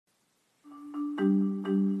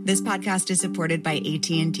This podcast is supported by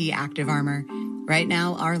AT&T Active Armor. Right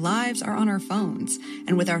now, our lives are on our phones.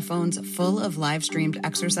 And with our phones full of live-streamed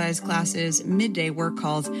exercise classes, midday work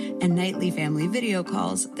calls, and nightly family video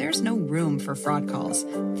calls, there's no room for fraud calls.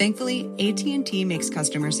 Thankfully, AT&T makes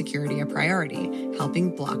customer security a priority,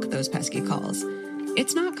 helping block those pesky calls.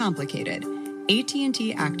 It's not complicated.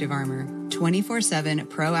 AT&T Active Armor, 24/7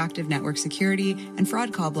 proactive network security and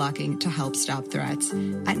fraud call blocking to help stop threats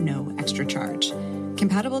at no extra charge.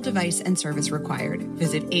 Compatible device and service required.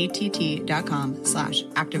 Visit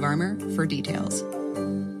att.com/activearmor for details.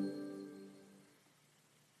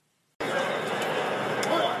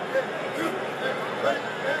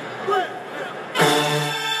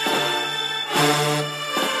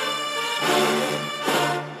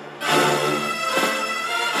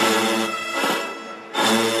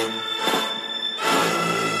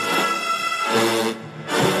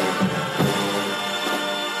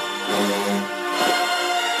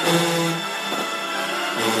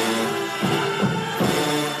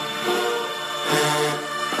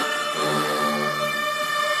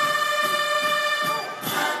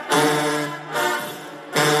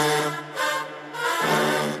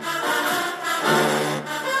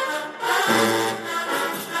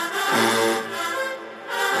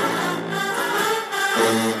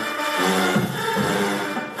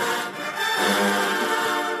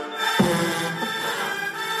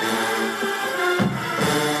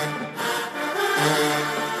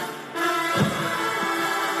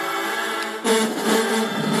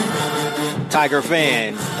 Tiger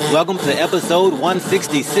fans, welcome to episode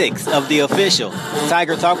 166 of the official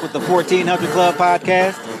Tiger Talk with the 1400 Club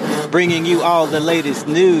podcast, bringing you all the latest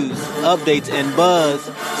news, updates, and buzz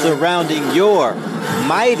surrounding your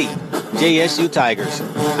mighty JSU Tigers.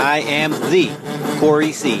 I am the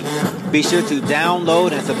Corey C. Be sure to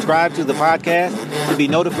download and subscribe to the podcast to be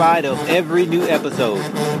notified of every new episode.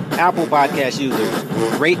 Apple Podcast users,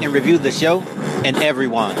 rate and review the show, and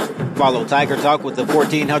everyone. Follow Tiger Talk with the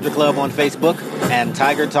 1400 Club on Facebook and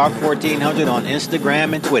Tiger Talk 1400 on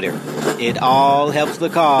Instagram and Twitter. It all helps the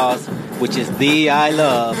cause, which is the I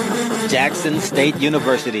love Jackson State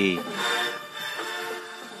University.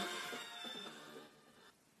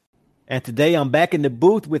 And today I'm back in the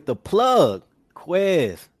booth with the plug,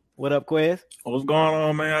 Quez. What up, Quez? What's going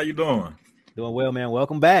on, man? How you doing? Doing well, man.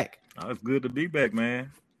 Welcome back. Oh, it's good to be back,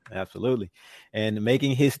 man. Absolutely. And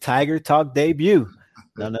making his Tiger Talk debut,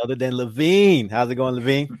 none other than Levine. How's it going,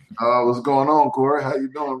 Levine? What's going on, Corey? How you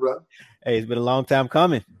doing, brother? Hey, it's been a long time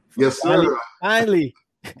coming. Yes, sir. Finally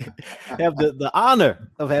have the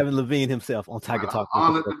honor of having Levine himself on Tiger Talk.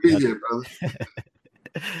 Honored to be here, brother.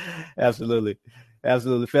 Absolutely.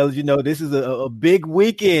 Absolutely. Fellas, you know, this is a big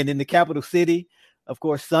weekend in the capital city. Of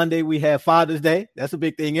course, Sunday we have Father's Day. That's a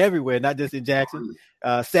big thing everywhere, not just in Jackson.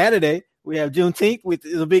 Saturday we have Juneteenth, which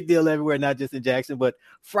is a big deal everywhere, not just in Jackson. But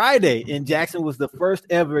Friday in Jackson was the first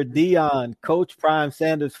ever Deion Coach Prime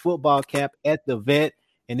Sanders football camp at the Vet,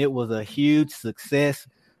 and it was a huge success.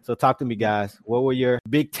 So talk to me, guys. What were your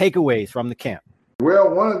big takeaways from the camp?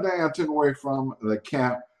 Well, one of the things I took away from the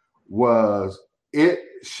camp was it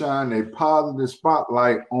shined a positive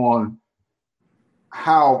spotlight on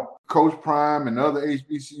how Coach Prime and other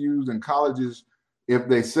HBCUs and colleges, if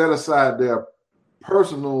they set aside their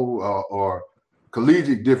personal or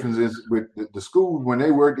collegiate differences with the schools, when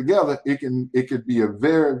they work together, it could be a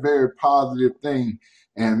very, very positive thing.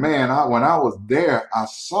 And man, when I was there, I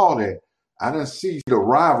saw that. I didn't see the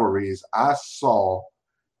rivalries. I saw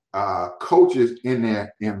coaches in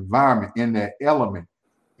their environment, in their element,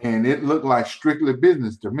 and it looked like strictly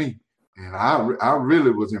business to me. And I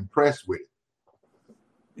really was impressed with it.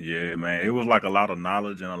 Yeah, man, it was like a lot of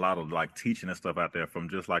knowledge and a lot of like teaching and stuff out there from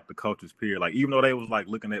just like the coaches' peer. Like even though they was like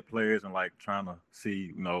looking at players and like trying to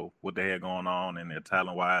see, you know, what they had going on and their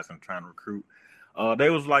talent wise and trying to recruit, they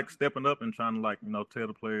was like stepping up and trying to like, you know, tell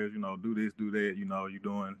the players, you know, do this, do that, you know, you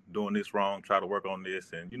doing this wrong, try to work on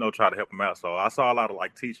this and, you know, try to help them out. So I saw a lot of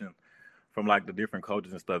like teaching from like the different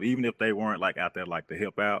coaches and stuff, even if they weren't like out there like to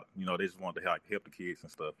help out, you know, they just wanted to like help the kids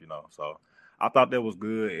and stuff, you know. So I thought that was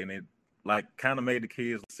good, and it like kind of made the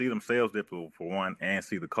kids see themselves different for one, and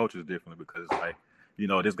see the coaches differently, because like, you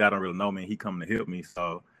know, this guy don't really know me, he coming to help me,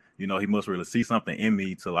 so you know, he must really see something in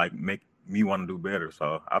me to like make me want to do better.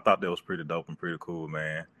 So I thought that was pretty dope and pretty cool,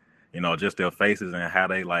 man. You know, just their faces and how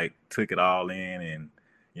they like took it all in, and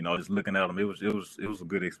you know, just looking at them, it was a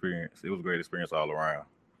good experience. It was a great experience all around.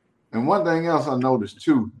 And one thing else I noticed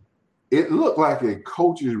too, it looked like a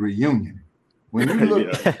coaches reunion. When you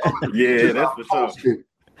look, yeah, that's for sure.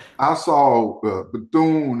 I saw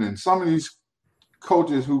Bethune and some of these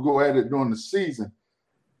coaches who go at it during the season.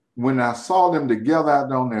 when I saw them together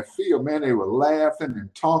out on that field, man, they were laughing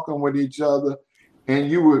and talking with each other. And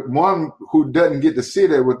you would, one who doesn't get to see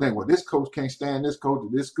that would think, well, this coach can't stand this coach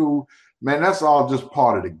at this school. Man, that's all just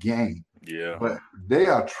part of the game. Yeah. But they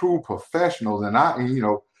are true professionals. And I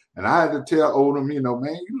had to tell Odom,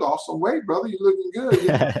 man, you lost some weight, brother. You're looking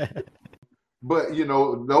good. But,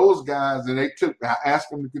 those guys, and I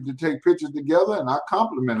asked them to take pictures together, and I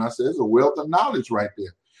compliment. I said, it's a wealth of knowledge right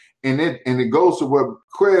there. And it goes to what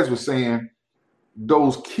Quez was saying.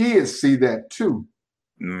 Those kids see that too.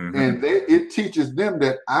 Mm-hmm. And it teaches them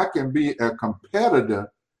that I can be a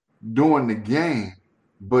competitor during the game,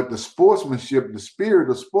 but the sportsmanship, the spirit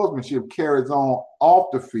of sportsmanship carries on off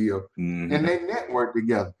the field, mm-hmm. and they network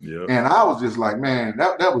together. Yep. And I was just like, man,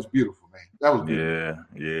 that was beautiful, man. That was beautiful.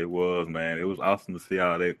 Yeah, it was, man. It was awesome to see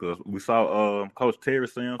all that because we saw Coach Terry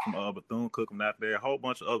Sims from Bethune-Cookman out there, a whole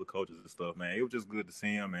bunch of other coaches and stuff, man. It was just good to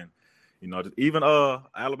see him, and just even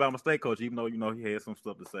Alabama State coach, even though he had some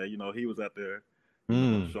stuff to say, he was out there.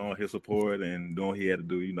 Showing his support and doing what he had to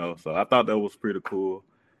do, So I thought that was pretty cool,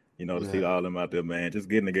 to see all of them out there, man, just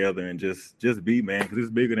getting together and just be, man, because it's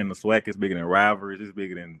bigger than the SWAC, it's bigger than rivalries, it's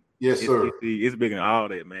bigger than it's bigger than all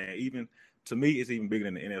that, man. Even to me, it's even bigger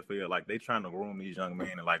than the NFL. Like they trying to groom these young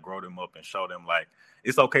men and like grow them up and show them like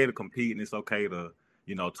it's okay to compete and it's okay to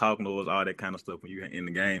talk noise, all that kind of stuff when you're in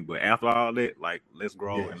the game. But after all that, like let's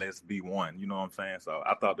grow and let's be one. You know what I'm saying? So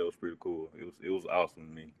I thought that was pretty cool. It was awesome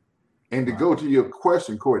to me. And to go to your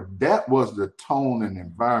question, Corey, that was the tone and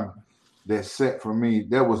environment that set for me.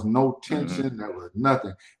 There was no tension. Mm-hmm. There was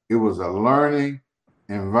nothing. It was a learning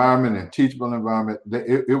environment and teachable environment.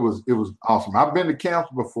 It was awesome. I've been to camps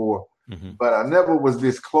before, but I never was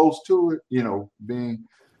this close to it, being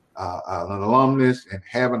an alumnus and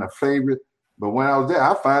having a favorite. But when I was there,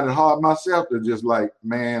 I find it hard myself to just like,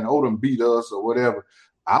 man, Odom beat us or whatever.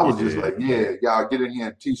 I was just like, y'all get in here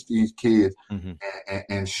and teach these kids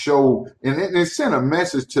and show, and send a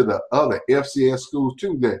message to the other FCS schools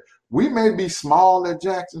too, that we may be small at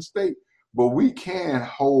Jackson State, but we can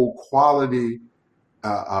hold quality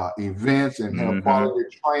events and have quality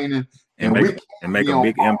training. And make a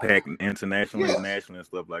big impact internationally and nationally and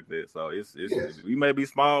stuff like that. So it's we may be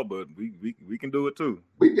small, but we can do it too.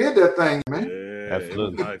 We did that thing, man. Yeah,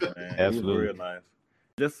 absolutely. It was nice, man. Absolutely. It was real nice.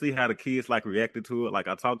 Just see how the kids like reacted to it. Like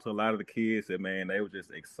I talked to a lot of the kids and man, they were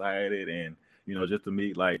just excited and just to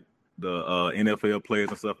meet like the NFL players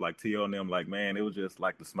and stuff like T.O. and them, like man, it was just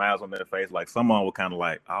like the smiles on their face. Like someone were kind of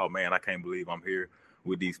like, oh man, I can't believe I'm here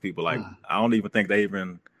with these people. Like I don't even think they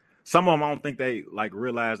even some of them I don't think they like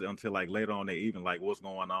realize it until like later on they even like what's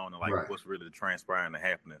going on and like what's really transpiring and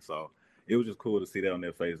happening. So it was just cool to see that on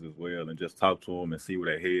their faces as well and just talk to them and see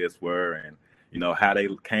where their heads were and how they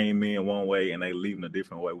came in one way and they leaving a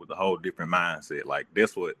different way with a whole different mindset. Like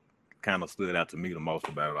that's what kind of stood out to me the most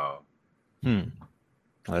about it all.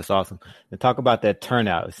 Oh, that's awesome. And talk about that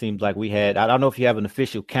turnout. It seems like we had, I don't know if you have an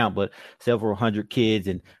official count, but several hundred kids.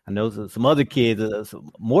 And I know some other kids,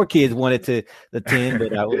 more kids wanted to attend,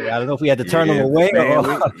 but I don't know if we had to turn them away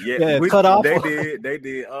or cut off. They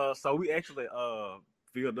did. So we actually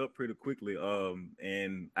filled up pretty quickly.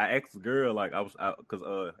 And I asked the girl, like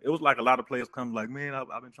because it was like a lot of players come like, man,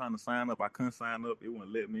 I've been trying to sign up. I couldn't sign up. It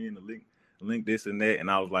wouldn't let me in the link this and that. And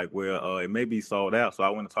I was like, well, it may be sold out. So I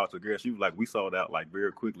went and talked to the girl. She was like, we sold out like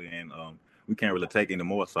very quickly and we can't really take any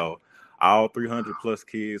more. So all 300 plus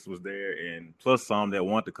kids was there and plus some that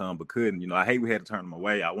want to come but couldn't. I hate we had to turn them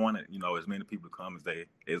away. I wanted, as many people to come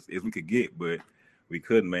as we could get, but we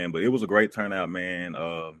couldn't, man. But it was a great turnout, man.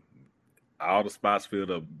 All the spots filled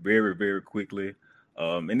up very, very quickly.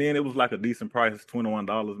 And then it was like a decent price,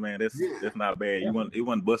 $21, man. That's not bad. It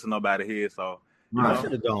wasn't busting nobody's head, so I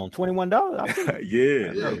should have gone $21.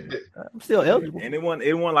 Yeah. I'm still eligible. And it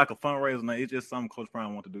wasn't like a fundraiser. No, it's just something Coach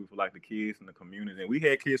Prime wanted to do for like the kids in the community. And we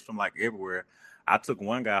had kids from like everywhere. I took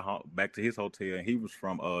one guy back to his hotel, and he was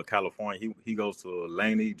from California. He goes to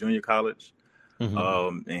Laney Junior College,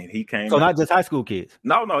 and he came. So not just high school kids.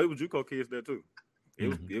 No, it was JUCO kids there too.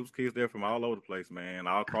 It was kids there from all over the place, man.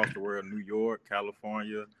 All across the world, New York,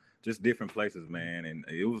 California, just different places, man. And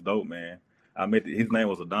it was dope, man. I met his name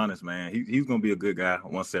was Adonis, man. He's gonna be a good guy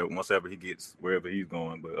once ever he gets wherever he's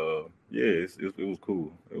going. But it was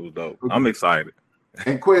cool. It was dope. I'm excited.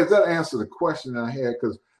 And Quez, that answered the question I had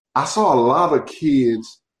because I saw a lot of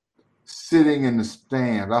kids sitting in the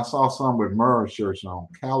stands. I saw some with Murrah shirts on,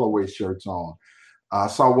 Callaway shirts on. I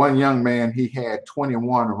saw one young man, he had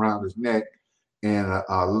 21 around his neck. And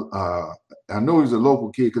I know he was a local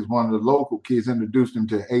kid because one of the local kids introduced him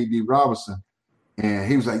to A.D. Robinson. And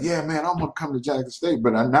he was like, yeah, man, I'm going to come to Jackson State.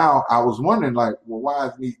 But now I was wondering, like, well, why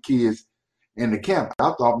is these kids in the camp.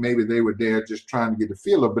 I thought maybe they were there just trying to get the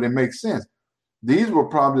feel of it, but it makes sense. These were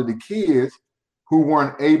probably the kids who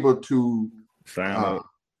weren't able to sign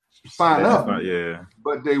up,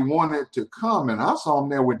 but they wanted to come, and I saw them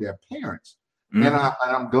there with their parents. And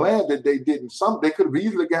I'm glad that they didn't. They could have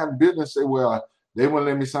easily gotten business and say, well, they wouldn't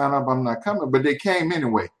let me sign up, I'm not coming, but they came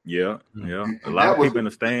anyway. Yeah. A lot of people in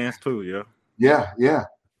the stands too, Yeah.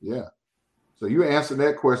 So you answered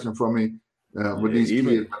that question for me with these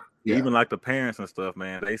kids. Even like the parents and stuff,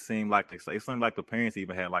 man, it seemed like the parents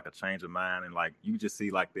even had like a change of mind, and like you just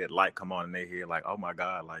see like that light come on in their head, like, oh my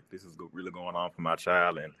God, like this is really going on for my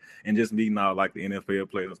child, and just meeting all like the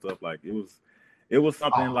NFL players and stuff. Like it was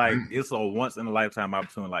something like it's a once in a lifetime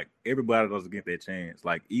opportunity. Like everybody doesn't get that chance.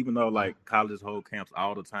 Like even though like colleges hold camps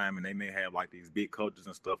all the time, and they may have like these big coaches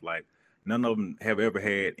and stuff, like none of them have ever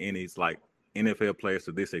had any like NFL players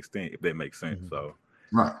to this extent, if that makes sense. So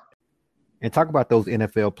right. And talk about those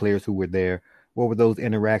NFL players who were there. What were those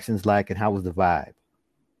interactions like, and how was the vibe?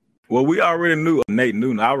 Well, we already knew Nate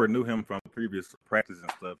Newton. I already knew him from previous practice and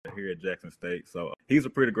stuff here at Jackson State. So he's a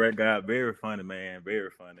pretty great guy, very funny man, very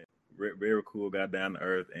funny, very cool guy, down to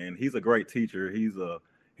earth, and he's a great teacher. He's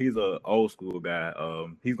a old school guy.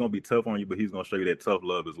 He's gonna be tough on you, but he's gonna show you that tough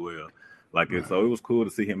love as well. So it was cool to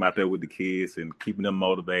see him out there with the kids and keeping them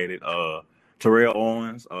motivated. Terrell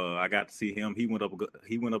Owens, I got to see him. He went up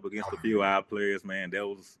against a few of our players, man. That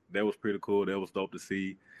was pretty cool. That was dope to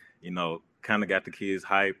see. Kind of got the kids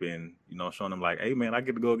hype and showing them like, hey man, I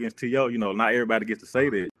get to go against T.O. Not everybody gets to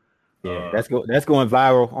say that. Yeah, that's going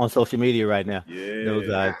viral on social media right now. Yeah,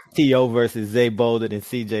 those T.O. versus Zay Bolden and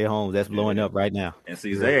C.J. Holmes. That's blowing up right now. And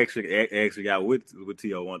see, Zay actually got with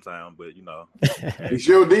T.O. one time, but he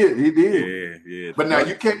sure did. He did. Yeah. But now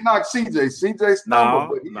you can't knock C.J. C.J.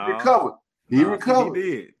 stumbled, but he recovered. He recovered.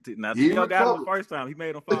 He did. Now T.O. got him the first time. He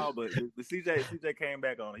made him fall, but the CJ came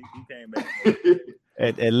back on. He came back.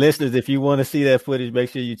 And listeners, if you want to see that footage, make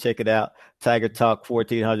sure you check it out. Tiger Talk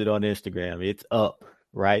 1400 on Instagram. It's up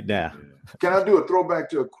right now. Can I do a throwback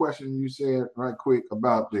to a question you said right quick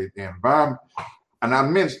about the environment? And I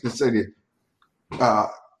meant to say this.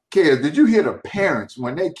 Kez, did you hear the parents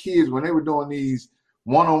when they were doing these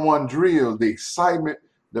one-on-one drills, the excitement?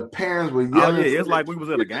 The parents were yelling. Oh, yeah, it's like we was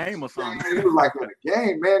at a game or something. It was like at a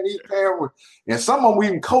game, man. These parents were, and some of them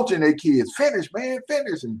even coaching their kids. Finish, man,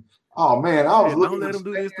 finish. And oh man, I was looking. Don't let them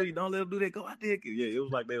do this to you. Don't let them do that. Go out there. Yeah, it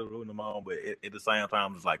was like they were rooting them on, but at the same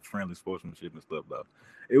time, it was like friendly sportsmanship and stuff, though.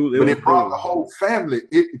 It brought the whole family.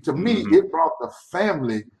 It brought the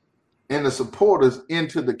family and the supporters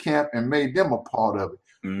into the camp and made them a part of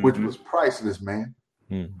it, which was priceless, man.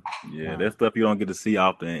 Yeah, that stuff you don't get to see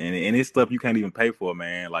often, and it's stuff you can't even pay for,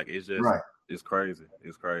 man. Like it's just, It's crazy.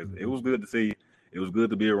 It's crazy. It was good to see. It was good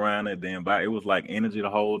to be around it. Then, it was like energy the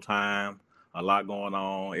whole time. A lot going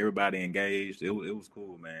on. Everybody engaged. It was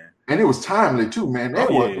cool, man. And it was timely too, man.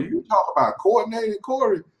 When you talk about coordinated,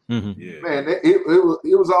 Corey, man,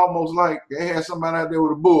 it was almost like they had somebody out there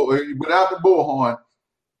with a bull, without the bullhorn.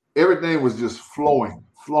 Everything was just flowing.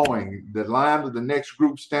 The line of the next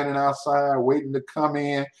group standing outside, waiting to come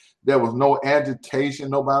in. There was no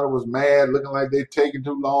agitation. Nobody was mad, looking like they taking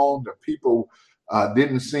too long. The people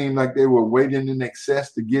didn't seem like they were waiting in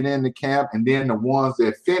excess to get in the camp. And then the ones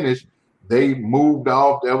that finished, they moved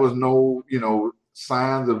off. There was no,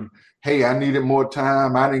 signs of, hey, I needed more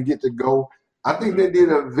time. I didn't get to go. I think they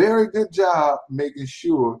did a very good job making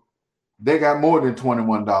sure they got more than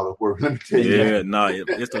 $21 worth. Let me tell you. Yeah, no, it's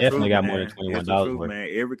the definitely truth, got man. more than $21 worth. Man.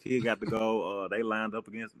 Every kid got to go. They lined up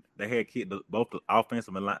against. They had both the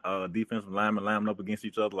offensive and defensive linemen lining up against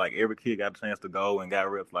each other. Like every kid got a chance to go and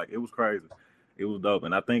got reps. Like it was crazy. It was dope,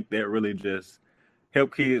 and I think that really just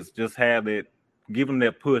helped kids just have it. Give them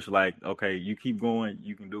that push. Like, okay, you keep going,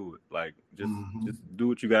 you can do it. Like just do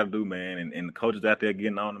what you got to do, man. And the coaches out there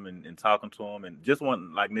getting on them and talking to them, and just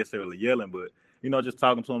wasn't like necessarily yelling, but just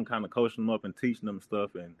talking to them, kind of coaching them up and teaching them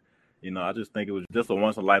stuff. And, I just think it was just a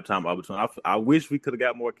once-in-a-lifetime opportunity. I wish we could have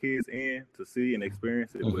got more kids in to see and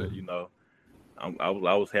experience it, but, I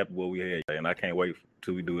was happy with what we had, and I can't wait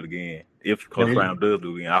till we do it again. If Coach Brown does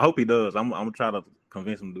do it again. I hope he does. I'm going to try to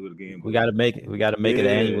convince him to do it again. We got to make it. We got to make it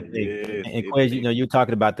an annual thing. And Quez, you're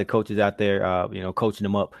talking about the coaches out there, coaching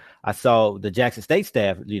them up. I saw the Jackson State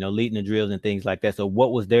staff, leading the drills and things like that. So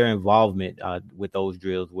what was their involvement with those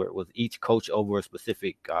drills? Where was each coach over a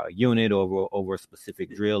specific unit or over a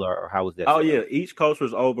specific drill, or how was that? Oh, yeah. Each coach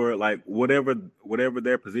was over, like, whatever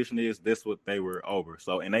their position is, that's what they were over.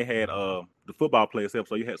 So, and they had the football players help.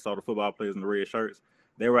 So you saw the football players in the red shirts.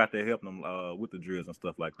 They were out there helping them with the drills and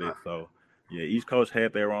stuff like that. So, yeah, each coach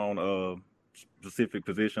had their own specific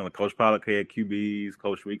position. Like Coach Pollock had QBs,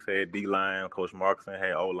 Coach Weeks had D-line, Coach Markson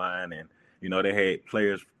had O-line, and You know, they had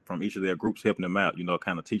players from each of their groups helping them out, you know,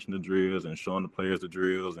 kind of teaching the drills and showing the players the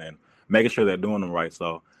drills and making sure they're doing them right.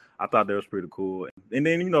 So I thought that was pretty cool. And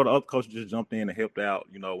then, you know, the other coaches just jumped in and helped out,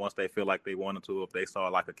 you know, once they feel like they wanted to. If they saw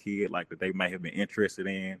like a kid like that they might have been interested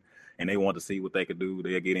in and they want to see what they could do,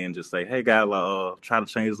 they'll get in and just say, hey, guys, try to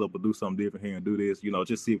change this up or do something different here and do this, you know,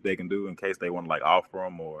 just see what they can do in case they want to like offer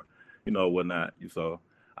them or, you know, whatnot. So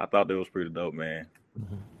I thought that was pretty dope, man.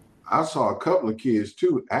 I saw a couple of kids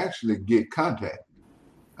too actually get contact.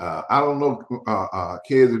 I don't know,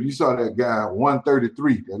 kids, if you saw that guy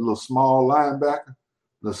 133, that little small linebacker,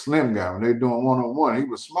 the slim guy, when they're doing one-on-one, he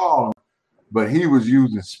was small, but he was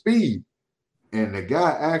using speed. And the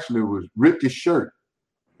guy actually ripped his shirt.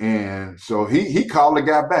 And so he called the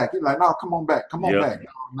guy back. He's like, no, come on back. Back.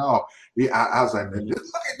 No. I was like, look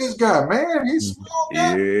at this guy, man. He's small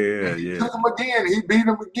guy. Yeah, He took him again. He beat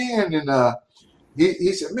him again. And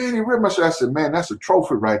he said, man, he ripped my shirt. I said, man, that's a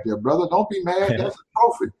trophy right there, brother. Don't be mad. That's a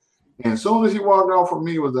trophy. And as soon as he walked off from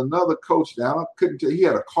me was another coach down. I couldn't tell. He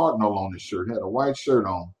had a cardinal on his shirt. He had a white shirt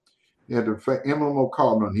on. He had the emblem of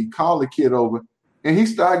cardinal. He called the kid over, and he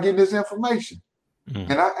started getting his information.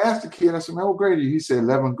 And I asked the kid, I said, man, what grade are you? He said,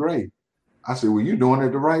 11th grade. I said, well, you're doing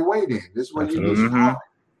it the right way then. This is what you need to do.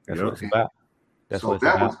 That's what it's about. That's what it's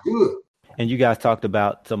that about. was good. And you guys talked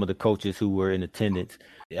about some of the coaches who were in attendance.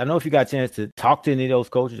 I don't know if you got a chance to talk to any of those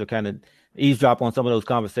coaches or kind of eavesdrop on some of those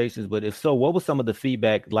conversations, but if so, what was some of the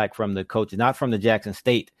feedback like from the coaches, not from the Jackson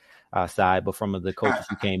State side, but from the coaches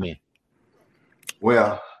who came in?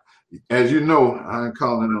 Well, as you know, I ain't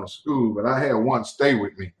calling it on school, but I had one stay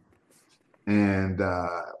with me. And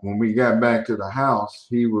when we got back to the house,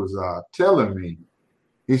 he was telling me,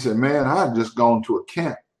 he said, man, I had just gone to a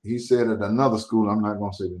camp. He said at another school, I'm not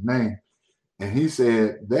going to say the name. And he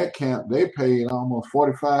said that camp, they paid almost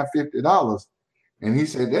 $45, $50. And he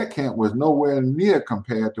said that camp was nowhere near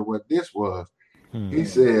compared to what this was. He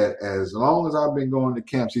said, as long as I've been going to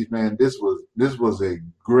camps, this was a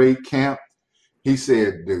great camp. He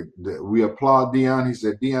said, we applaud Deion. He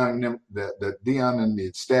said, Deion and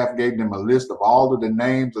the staff gave them a list of all of the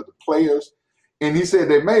names of the players. And he said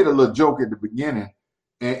they made a little joke at the beginning.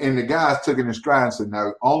 And the guys took it in stride and said,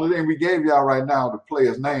 now, only thing we gave y'all right now the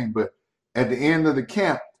player's name. But at the end of the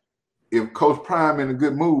camp, if Coach Prime in a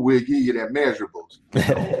good mood, we'll give you that measurables.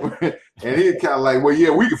 And he kind of like, well,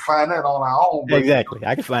 yeah, we can find that on our own. But exactly.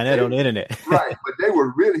 I can find that on the internet. Right. But they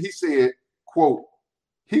were really, he said, quote,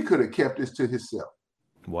 he could have kept this to himself.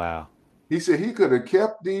 Wow. He said he could have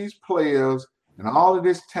kept these players and all of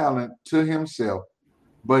this talent to himself,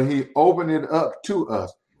 but he opened it up to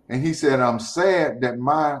us. And he said, I'm sad that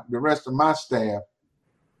the rest of my staff,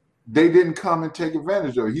 they didn't come and take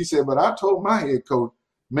advantage of it. He said, but I told my head coach,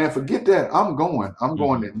 man, forget that. I'm going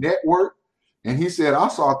to network. And he said, I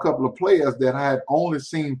saw a couple of players that I had only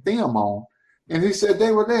seen film on. And he said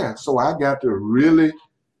they were there. So I got to really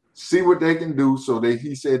see what they can do. So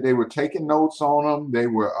he said they were taking notes on them. They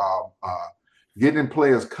were getting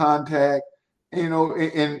players contact. You know,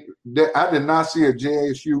 and I did not see a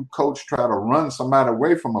JSU coach try to run somebody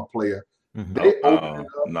away from a player. They opened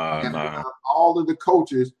it up and all of the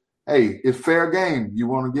coaches, hey, it's fair game. You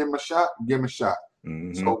want to give him a shot? Give him a shot.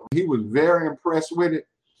 So he was very impressed with it.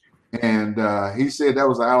 And he said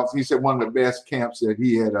he said one of the best camps that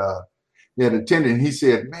he had attended. And he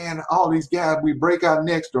said, man, all these guys, we break our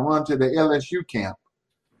necks to run to the LSU camp.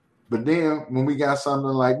 But then when we got something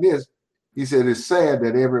like this, he said it's sad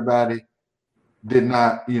that everybody did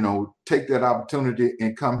not, take that opportunity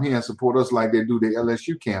and come here and support us like they do the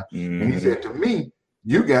LSU camp. And he said, to me,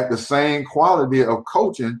 you got the same quality of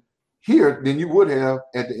coaching here than you would have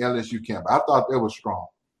at the LSU camp. I thought that was strong.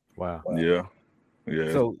 Wow. Yeah.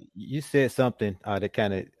 So you said something that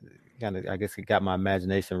kind of, I guess it got my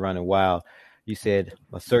imagination running wild. You said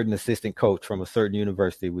a certain assistant coach from a certain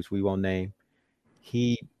university, which we won't name.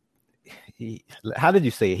 He how did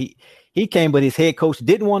you say it? He came, but his head coach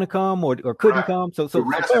didn't want to come or couldn't come. So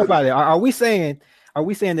clarify that. Are we saying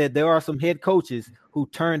that there are some head coaches who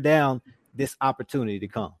turned down this opportunity to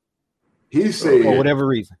come? He said for whatever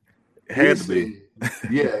reason. It had to be.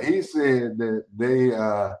 Yeah, he said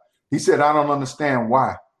that he said, I don't understand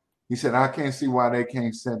why. He said, I can't see why they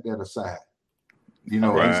can't set that aside.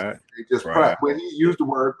 Right. They just pride. When he used the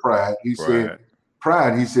word pride, he said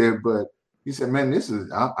pride. He said, but he said, man,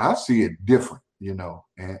 I see it different,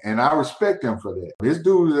 and I respect him for that. This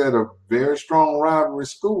dude's at a very strong rivalry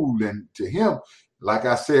school. And to him, like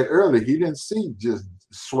I said earlier, he didn't see just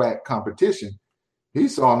SWAC competition. He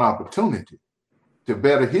saw an opportunity to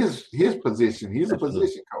better his position. He's a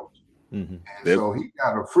position coach. And so he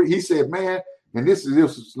got he said, man, and this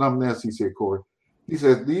is something else he said, Corey. He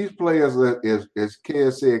said these players, as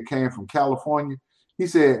Kez said, came from California. He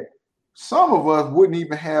said some of us wouldn't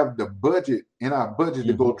even have the budget in our budget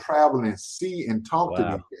to go travel and see and talk to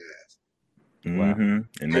these guys. Wow.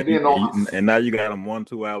 And now you got them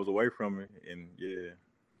 1-2 hours away from it, and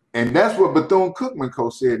and that's what Bethune-Cookman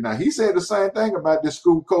coach said. Now he said the same thing about this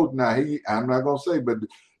school coach. Now I'm not gonna say, but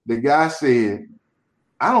the guy said,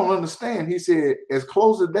 I don't understand. He said, as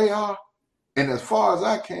close as they are, and as far as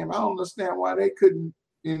I came, I don't understand why they couldn't,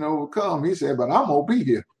 come. He said, but I'm gonna be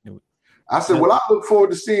here. I said, well, I look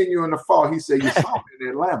forward to seeing you in the fall. He said, you saw me in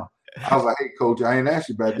Atlanta. I was like, hey, coach, I ain't asked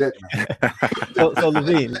you about that, man. So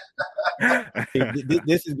Levine,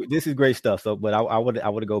 this is great stuff. So, but I want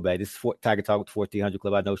to go back. This is Tiger Talk with 1400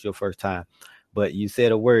 Club. I know it's your first time, but you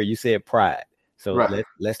said a word. You said pride. So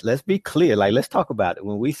let's be clear. Like, let's talk about it.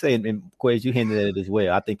 When we say, and Quez, you hinted at it as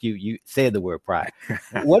well. I think you said the word pride.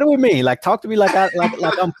 What do we mean? Like, talk to me like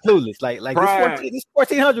I'm clueless. Like this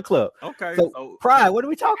 1400 Club. Okay. So pride. What are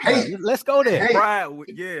we talking about? Let's go there. Pride.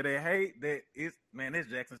 Yeah, they hate that. It's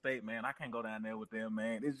Jackson State, man. I can't go down there with them,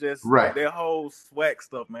 man. It's just their whole swag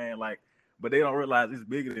stuff, man. Like, but they don't realize it's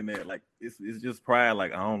bigger than that. Like, it's just pride.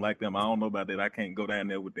 Like, I don't like them. I don't know about that. I can't go down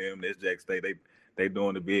there with them. That's Jackson State. They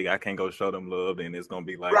doing the big. I can't go show them love, and it's gonna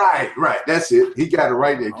be like right. That's it. He got it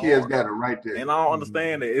right there. Kids got it right there. And I don't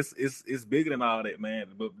understand that it's bigger than all that, man.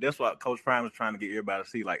 But that's what Coach Prime is trying to get everybody to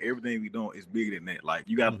see. Like, everything we doing is bigger than that. Like,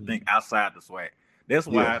 you got to think outside the swag. That's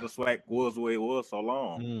why the swag was the way it was so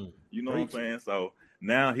long. You know what I'm saying? So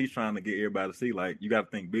now he's trying to get everybody to see. Like, you got to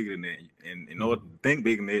think bigger than that. And in order to think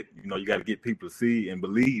bigger than that, you got to get people to see and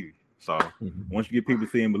believe. So once you get people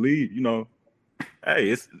to see and believe, hey,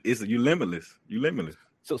 it's you limitless.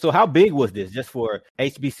 So how big was this just for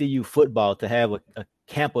HBCU football to have a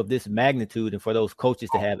camp of this magnitude and for those coaches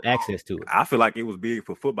to have access to it? I feel like it was big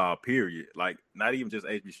for football, period. Like, not even just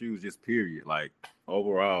HBCUs, just period. Like,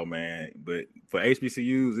 overall, man. But for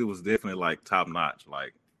HBCUs, it was definitely like top notch.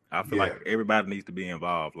 Like, I feel like everybody needs to be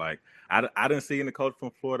involved. Like, I didn't see any coach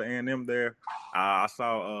from Florida A&M there. I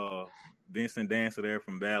saw Vincent Dancer there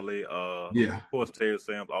from Valley. Of course, Terry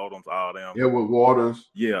Sims, Odoms, all them. Edward Waters.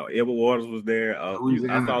 Yeah, Edward Waters was there. I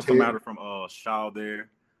saw somebody from Shaw there.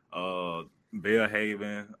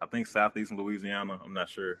 Bellhaven, I think Southeastern Louisiana. I'm not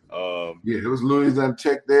sure. It was Louisiana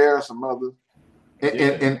Tech there, some others.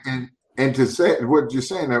 And to say what you're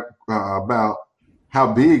saying about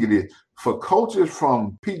how big it is for coaches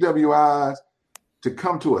from PWIs to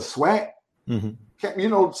come to a SWAC.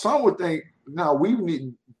 Some would think, no, we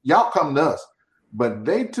need y'all come to us, but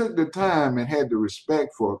they took the time and had the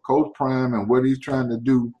respect for Coach Prime and what he's trying to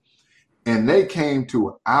do, and they came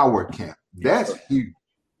to our camp. That's huge.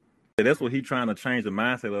 That's what he's trying to change the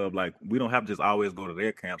mindset of. Like, we don't have to just always go to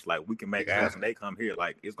their camps. Like, we can make ours and they come here.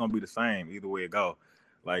 Like, it's gonna be the same either way it go.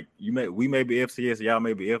 Like, we may be FCS, y'all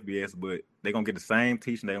may be FBS, but they're gonna get the same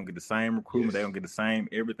teaching, they're gonna get the same recruitment, they're gonna get the same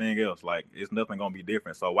everything else. Like, it's nothing gonna be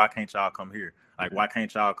different. So why can't y'all come here? Like, why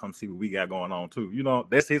can't y'all come see what we got going on too?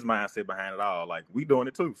 That's his mindset behind it all. Like, we doing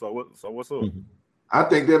it too. So what's up? I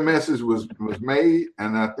think that message was made,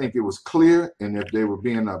 and I think it was clear. And if they were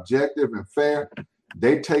being objective and fair,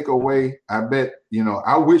 they take away. I bet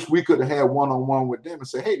I wish we could have had one-on-one with them and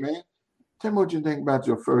say, hey man, tell me what you think about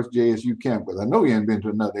your first JSU camp, because I know you ain't been to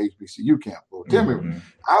another HBCU camp. Well, tell me,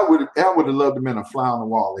 I would have loved to been a fly on the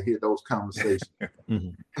wall to hear those conversations.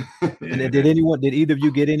 Did either of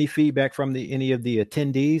you get any feedback from any of the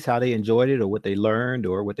attendees, how they enjoyed it or what they learned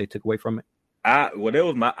or what they took away from it? I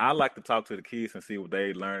like to talk to the kids and see what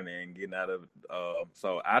they learned and getting out of it.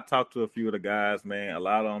 So I talked to a few of the guys, man. A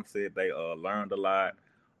lot of them said they learned a lot.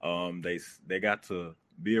 They got to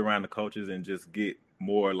be around the coaches and just get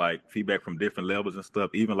more like feedback from different levels and stuff.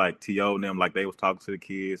 Even like T.O. and them, like they was talking to the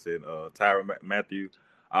kids, and Tyra Matthew,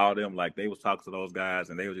 all of them, like they was talking to those guys,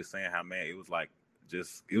 and they were just saying how, man, it was like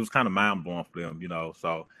it was kind of mind blowing for them,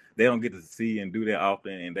 So they don't get to see and do that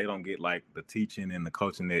often, and they don't get like the teaching and the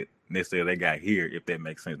coaching that necessarily they got here, if that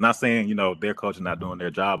makes sense. Not saying their coaching not doing their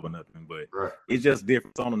job or nothing, but it's just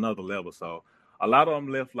different. It's on another level. So a lot of them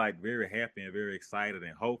left like very happy and very excited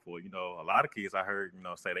and hopeful. A lot of kids I heard,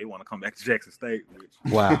 say they want to come back to Jackson State. Which,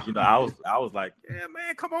 wow. I was like, yeah,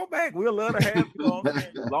 man, come on back. We'll love to have you.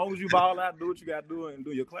 As long as you ball out, do what you got to do, and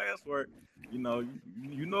do your classwork. We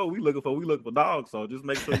looking for dogs. So just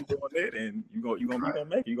make sure you're doing that, and you're gonna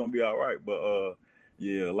make it. You're gonna be all right. But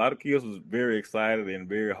Yeah, a lot of kids was very excited and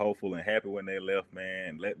very hopeful and happy when they left,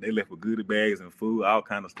 man. They left with goodie bags and food, all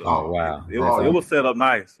kind of stuff. Oh, wow. It was set up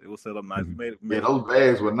nice. It was set up nice. Mhm. We made those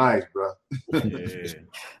bags were nice, bro.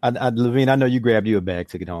 Yeah. Levine, I know you grabbed you a bag,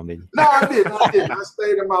 took it home, didn't you? No, I didn't. I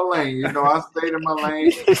stayed in my lane. I stayed in my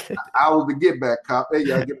lane. I was the get back cop. Hey,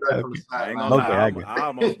 y'all get back from the sideline. I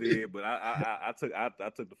almost did, but I took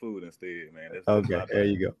the food instead, man. Okay, there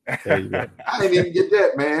you go. There you go. I didn't even get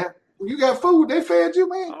that, man. You got food? They fed you,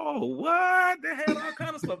 man? Oh, what? They had all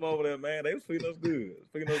kind of stuff over there, man. They was feeding us good.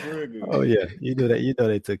 Feeding us real good. Oh, yeah. You know that. You know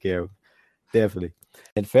they took care of it. Definitely.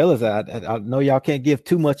 And fellas, I know y'all can't give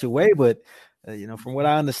too much away, but from what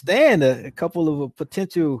I understand, a couple of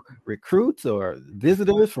potential recruits or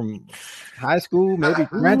visitors from high school, maybe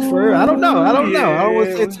transfer. I don't know. I don't want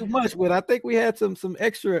to say too much, but I think we had some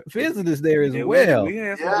extra visitors there as well. We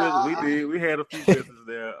had some visitors. We had a few visitors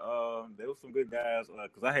there. There was some good guys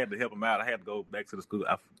because I had to help them out. I had to go back to the school.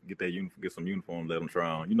 I get some uniform, let them try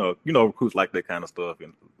on. Recruits like that kind of stuff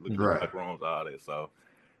and look like rooms, all that. So,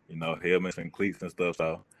 helmets and cleats and stuff.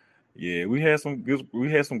 So, yeah, we had some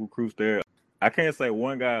recruits there. I can't say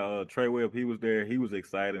one guy, Trey Webb, he was there. He was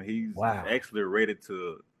excited. He's actually ready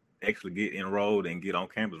to actually get enrolled and get on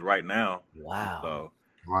campus right now. Wow. So,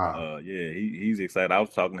 wow. He's excited. I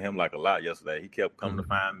was talking to him like a lot yesterday. He kept coming to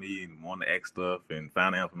find me and wanting to ask stuff and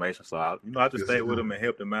find information. So, I just stayed with him and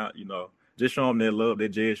helped him out, just show them that love,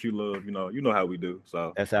 that JSU love, you know how we do.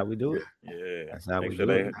 So that's how we do it. Yeah. That's how we do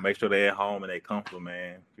it. Make sure they're at home and they comfortable,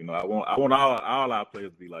 man. I want all our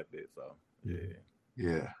players to be like that. So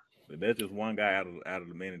yeah. But that's just one guy out of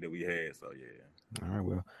the many that we had. So yeah. All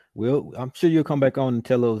right. Well, I'm sure you'll come back on and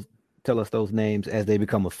tell us those names as they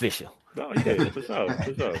become official. Oh yeah, for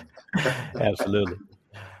sure. Absolutely.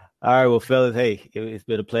 All right, well, fellas, hey, it's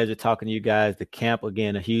been a pleasure talking to you guys. The camp,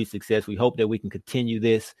 again, a huge success. We hope that we can continue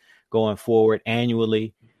this going forward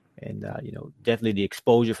annually. And, definitely the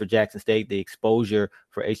exposure for Jackson State, the exposure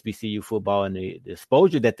for HBCU football, and the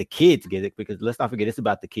exposure that the kids get it, because let's not forget, it's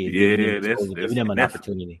about the kids. Yeah, giving them an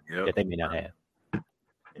opportunity that they may not have.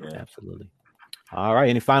 Yeah, absolutely. All right,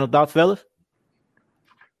 any final thoughts, fellas?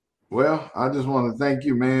 Well, I just want to thank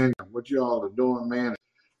you, man. What you all are doing, man.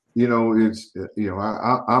 It's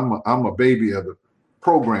I'm a baby of the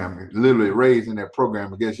program, literally raised in that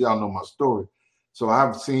program. I guess y'all know my story. So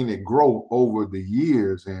I've seen it grow over the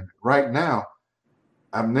years. And right now,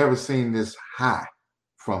 I've never seen this high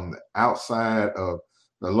from the outside of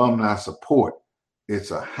the alumni support.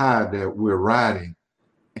 It's a high that we're riding,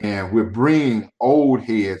 and we're bringing old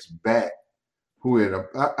heads back who had,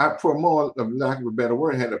 for more of lack of a better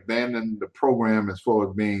word, had abandoned the program as far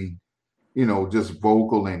as being, just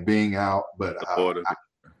vocal and being out, but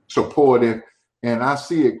supportive. And I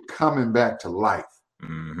see it coming back to life.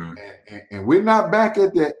 Mm-hmm. And we're not back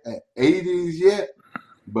at the 80s yet,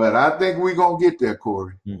 but I think we're going to get there,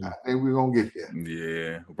 Corey. Mm-hmm. I think we're going to get there.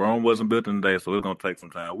 Yeah. Rome wasn't built in a day, so it's going to take some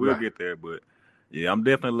time. We'll get there, but yeah, I'm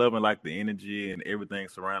definitely loving like the energy and everything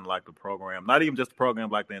surrounding like the program. Not even just the program,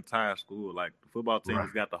 like the entire school. Like the football team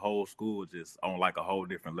has got the whole school just on like a whole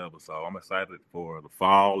different level. So I'm excited for the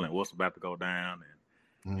fall and what's about to go down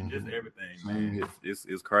and just everything, man.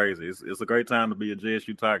 It's crazy. It's a great time to be a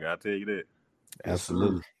JSU Tiger. I tell you that.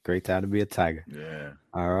 Absolutely. Great time to be a Tiger. Yeah.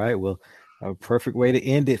 All right. Well, a perfect way to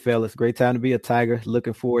end it, fellas. Great time to be a Tiger.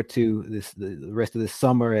 Looking forward to the rest of this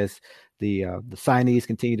summer as the signees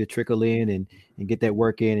continue to trickle in and get that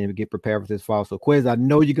work in and get prepared for this fall. So, Quez, I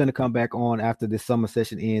know you're going to come back on after this summer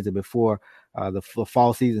session ends and before the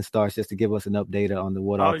fall season starts, just to give us an update on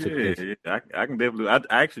what all took place. Yeah. I can definitely.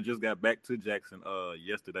 I actually just got back to Jackson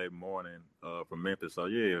yesterday morning from Memphis. So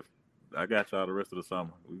yeah. I got y'all the rest of the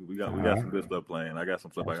summer. We got some good stuff playing. I got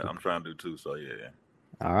some stuff I'm trying to do too. So yeah.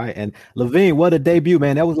 All right. And Levine, what a debut,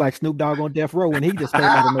 man. That was like Snoop Dogg on Death Row when he just came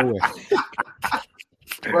out of nowhere.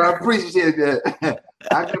 Well, I appreciate that.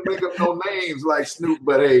 I can make up no names like Snoop,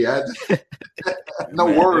 but hey, no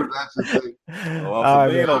words I should say.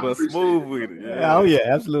 Smooth with it. Yeah. Oh yeah,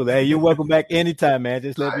 absolutely. Hey, you're welcome back anytime, man.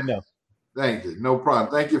 Just let me know. Thank you. No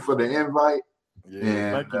problem. Thank you for the invite.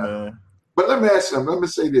 Yeah, thank you, man. But let me ask you something. Let me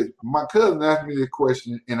say this. My cousin asked me this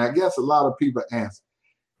question, and I guess a lot of people answer.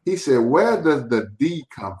 He said, where does the D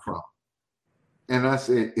come from? And I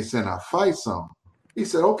said, it's in our fight song. He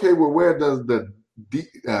said, okay, well, where does the D,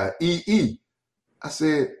 EE? I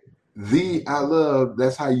said, the I love,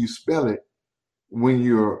 that's how you spell it when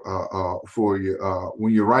you're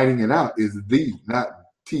when you're writing it out, is the, not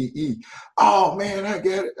TE. Oh, man, I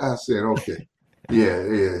get it. I said, okay.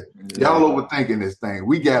 Yeah. Y'all overthinking this thing.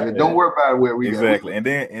 We got it. Don't worry about where we got it. Exactly. And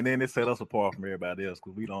then it set us apart from everybody else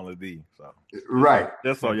because we don't the D. So right.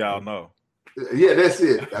 Just so y'all know. Yeah, that's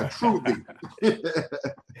it. A true thee.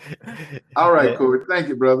 All right, Corey. Thank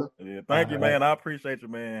you, brother. Yeah, thank you, man. I appreciate you,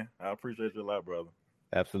 man. I appreciate you a lot, brother.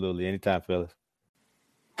 Absolutely. Anytime, fellas.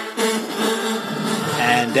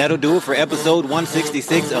 And that'll do it for episode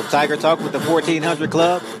 166 of Tiger Talk with the 1400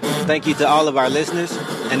 Club. Thank you to all of our listeners.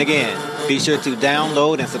 And again, be sure to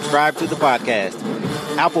download and subscribe to the podcast.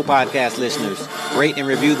 Apple Podcast listeners, rate and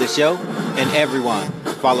review the show. And everyone,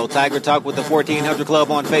 follow Tiger Talk with the 1400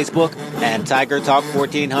 Club on Facebook and Tiger Talk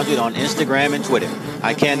 1400 on Instagram and Twitter.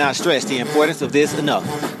 I cannot stress the importance of this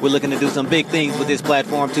enough. We're looking to do some big things with this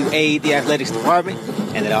platform to aid the athletics department,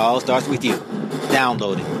 and it all starts with you.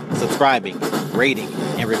 Downloading, subscribing, rating,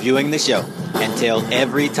 and reviewing the show. And tell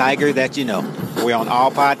every Tiger that you know. We're on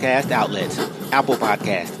all podcast outlets. Apple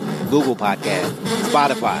Podcast, Google Podcast,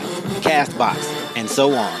 Spotify, CastBox, and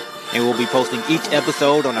so on. And we'll be posting each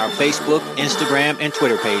episode on our Facebook, Instagram, and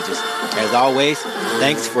Twitter pages. As always,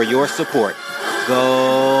 thanks for your support.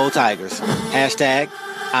 Go Tigers. Hashtag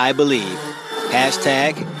I believe.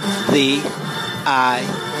 Hashtag the I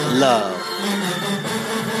love.